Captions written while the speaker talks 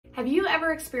Have you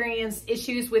ever experienced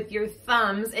issues with your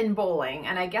thumbs in bowling?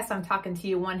 And I guess I'm talking to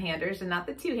you one-handers and not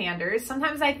the two-handers.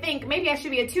 Sometimes I think maybe I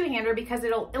should be a two-hander because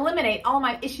it'll eliminate all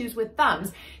my issues with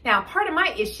thumbs. Now, part of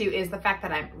my issue is the fact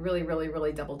that I'm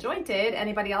really double jointed.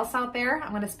 Anybody else out there? I'm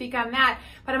going to speak on that.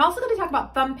 But I'm also going to talk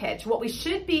about thumb pitch, what we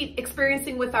should be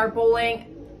experiencing with our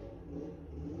bowling.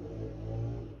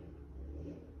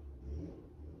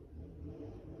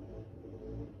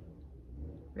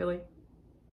 Really?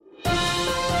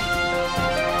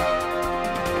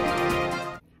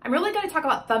 I'm really going to talk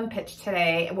about thumb pitch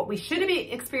today and what we should be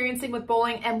experiencing with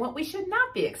bowling and what we should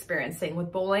not be experiencing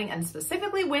with bowling, and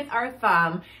specifically with our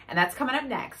thumb. And that's coming up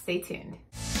next. Stay tuned.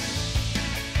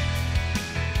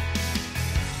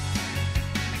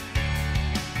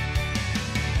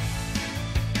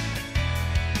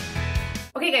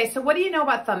 Okay guys, so what do you know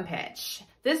about thumb pitch?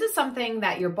 This is something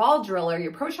that your ball driller,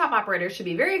 your pro shop operator should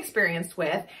be very experienced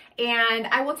with. And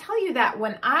I will tell you that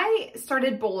when I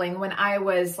started bowling when I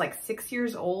was like 6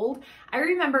 years old, I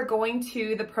remember going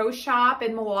to the pro shop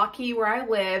in Milwaukee where I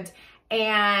lived,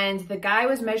 and the guy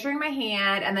was measuring my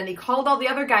hand, and then he called all the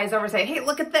other guys over and say, hey,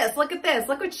 look at this,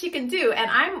 look what she can do. And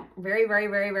I'm very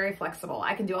flexible.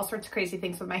 I can do all sorts of crazy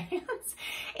things with my hands.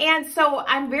 And so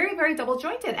I'm very double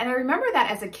jointed. And I remember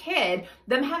that as a kid,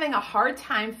 them having a hard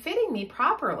time fitting me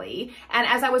properly. And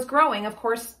as I was growing, of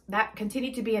course, that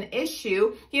continued to be an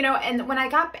issue, you know. And when I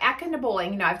got back into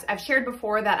bowling, you know, I've shared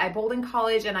before that I bowled in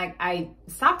college and I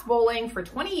stopped bowling for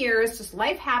 20 years, just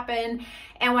life happened.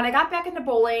 And when I got back into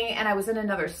bowling and I was in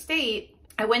another state,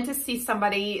 I went to see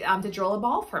somebody to drill a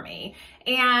ball for me.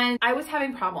 And I was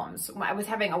having problems. I was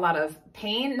having a lot of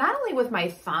pain, not only with my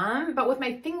thumb, but with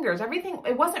my fingers. Everything,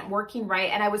 it wasn't working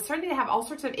right. And I was starting to have all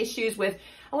sorts of issues with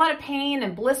a lot of pain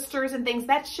and blisters and things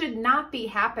that should not be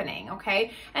happening,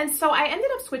 okay? And so I ended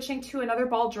up switching to another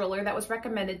ball driller that was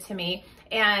recommended to me.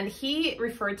 And he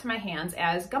referred to my hands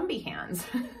as Gumby hands.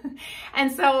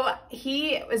 And so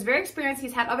he was very experienced.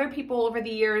 He's had other people over the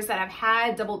years that have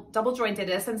had double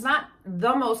jointedness, and it's not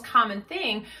the most common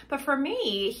thing, but for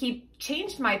me, he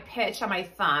changed my pitch on my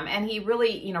thumb, and he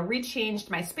really, you know, rechanged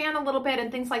my span a little bit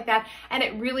and things like that, and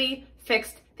it really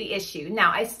fixed the issue.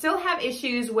 Now, I still have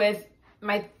issues with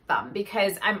my thumb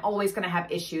because I'm always going to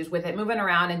have issues with it moving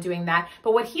around and doing that.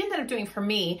 But what he ended up doing for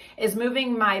me is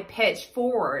moving my pitch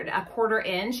forward a 1/4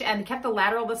 inch and kept the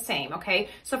lateral the same. Okay.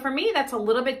 So for me, that's a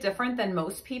little bit different than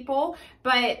most people,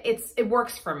 but it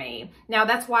works for me. Now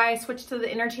that's why I switched to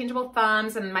the interchangeable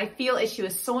thumbs, and my feel issue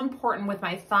is so important with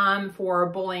my thumb for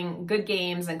bowling good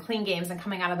games and clean games and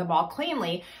coming out of the ball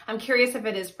cleanly. I'm curious if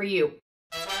it is for you.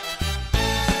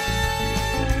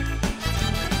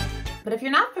 But if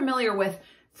you're not familiar with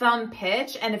thumb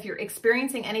pitch, and if you're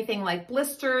experiencing anything like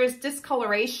blisters,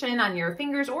 discoloration on your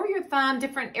fingers or your thumb,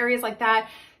 different areas like that,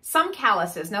 some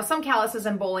calluses. Now, some calluses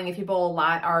in bowling, if you bowl a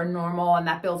lot, are normal and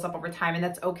that builds up over time, and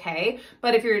that's okay.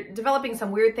 But if you're developing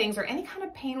some weird things or any kind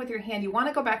of pain with your hand, you want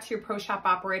to go back to your pro shop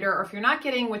operator, or if you're not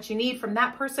getting what you need from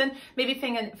that person, maybe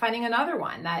finding another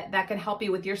one that can help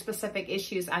you with your specific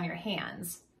issues on your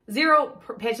hands. Zero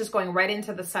pitch is going right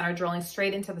into the center, drilling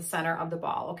straight into the center of the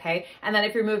ball, okay? And then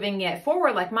if you're moving it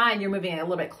forward like mine, you're moving it a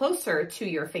little bit closer to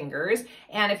your fingers.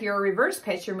 And if you're a reverse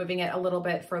pitch, you're moving it a little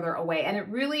bit further away. And it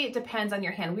really depends on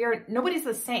your hand. Nobody's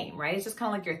the same, right? It's just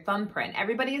kind of like your thumbprint.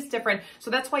 Everybody is different.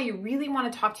 So that's why you really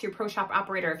want to talk to your pro shop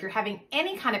operator. If you're having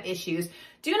any kind of issues,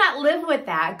 do not live with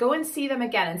that. Go and see them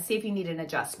again and see if you need an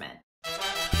adjustment.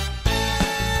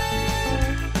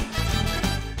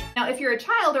 Now, if you're a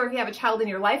child, or if you have a child in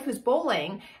your life who's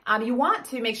bowling, you want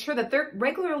to make sure that they're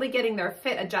regularly getting their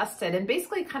fit adjusted. And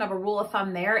basically kind of a rule of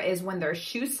thumb there is when their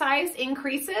shoe size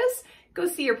increases, go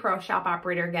see your pro shop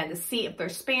operator again to see if their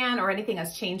span or anything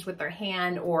has changed with their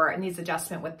hand or needs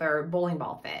adjustment with their bowling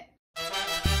ball fit.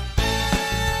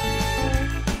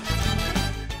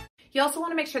 You also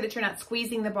want to make sure that you're not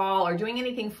squeezing the ball or doing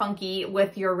anything funky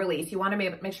with your release. You want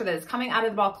to make sure that it's coming out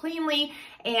of the ball cleanly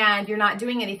and you're not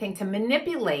doing anything to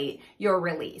manipulate your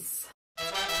release.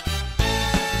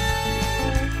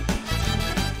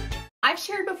 I've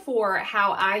shared before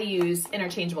how I use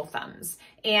interchangeable thumbs,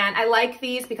 and I like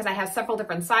these because I have several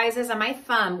different sizes, and my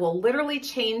thumb will literally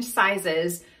change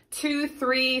sizes 2,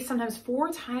 3, sometimes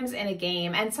 4 times in a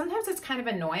game. And sometimes it's kind of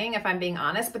annoying if I'm being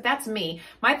honest, but that's me.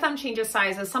 My thumb changes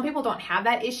sizes. Some people don't have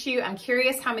that issue. I'm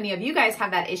curious how many of you guys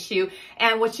have that issue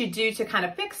and what you do to kind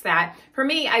of fix that. For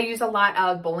me, I use a lot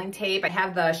of bowling tape. I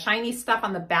have the shiny stuff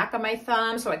on the back of my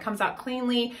thumb so it comes out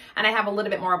cleanly, and I have a little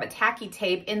bit more of a tacky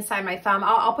tape inside my thumb.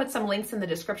 I'll put some links in the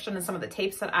description and some of the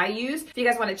tapes that I use if you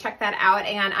guys want to check that out.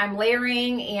 And I'm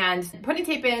layering and putting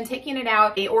tape in, taking it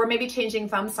out, or maybe changing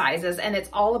thumb sizes, and it's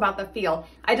all about the feel.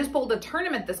 I just bowled a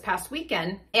tournament this past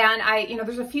weekend, and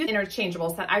there's a few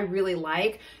interchangeables that I really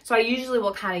like. So I usually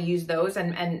will kind of use those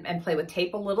and play with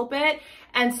tape a little bit.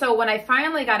 And so when I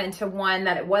finally got into one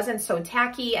that it wasn't so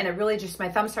tacky and it really just, my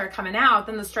thumb started coming out,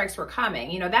 then the strikes were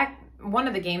coming. That one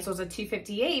of the games was a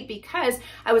 258 because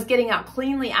I was getting out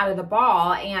cleanly out of the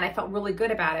ball and I felt really good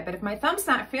about it. But if my thumb's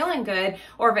not feeling good,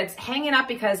 or if it's hanging up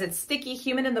because it's sticky,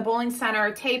 humid in the bowling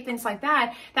center, tape, things like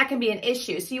that, that can be an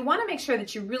issue. So you want to make sure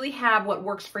that you really have what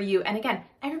works for you. And again,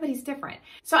 everybody's different.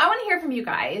 So I want to hear from you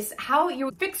guys how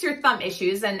you fix your thumb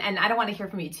issues. And I don't want to hear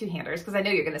from you two-handers because I know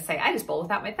you're going to say, I just bowl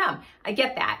without my thumb. I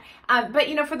get that. But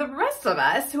for the rest of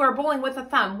us who are bowling with a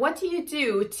thumb, what do you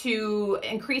do to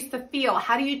increase the feel?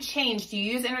 How do you change? Do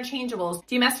you use interchangeables?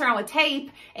 Do you mess around with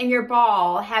tape in your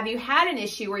ball? Have you had an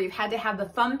issue where you've had to have the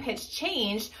thumb pitch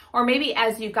changed? Or maybe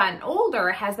as you've gotten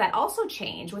older, has that also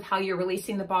changed with how you're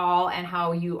releasing the ball and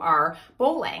how you are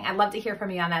bowling? I'd love to hear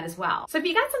from you on that as well. So if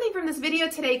you got something from this video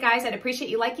today, guys, I'd appreciate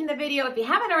you liking the video. If you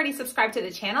haven't already subscribed to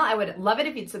the channel, I would love it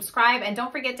if you'd subscribe, and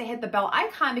don't forget to hit the bell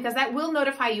icon because that will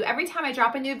notify you every time I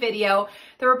drop a new video.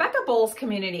 The Rebecca Bowls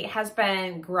community has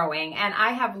been growing, and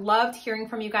I have loved hearing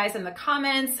from you guys in the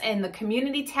comments and the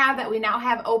community tab that we now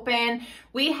have open.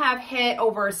 We have hit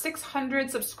over 600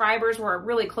 subscribers. We're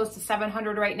really close to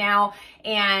 700 right now,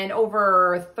 and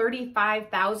over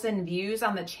 35,000 views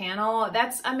on the channel.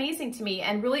 That's amazing to me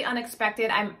and really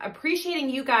unexpected. I'm appreciating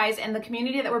you guys and the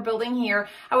community that we're building here.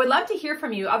 I would love to hear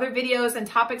from you, other videos and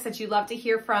topics that you'd love to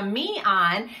hear from me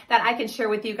on that I can share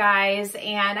with you guys.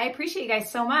 And I appreciate you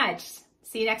guys so much.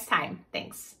 See you next time.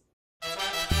 Thanks.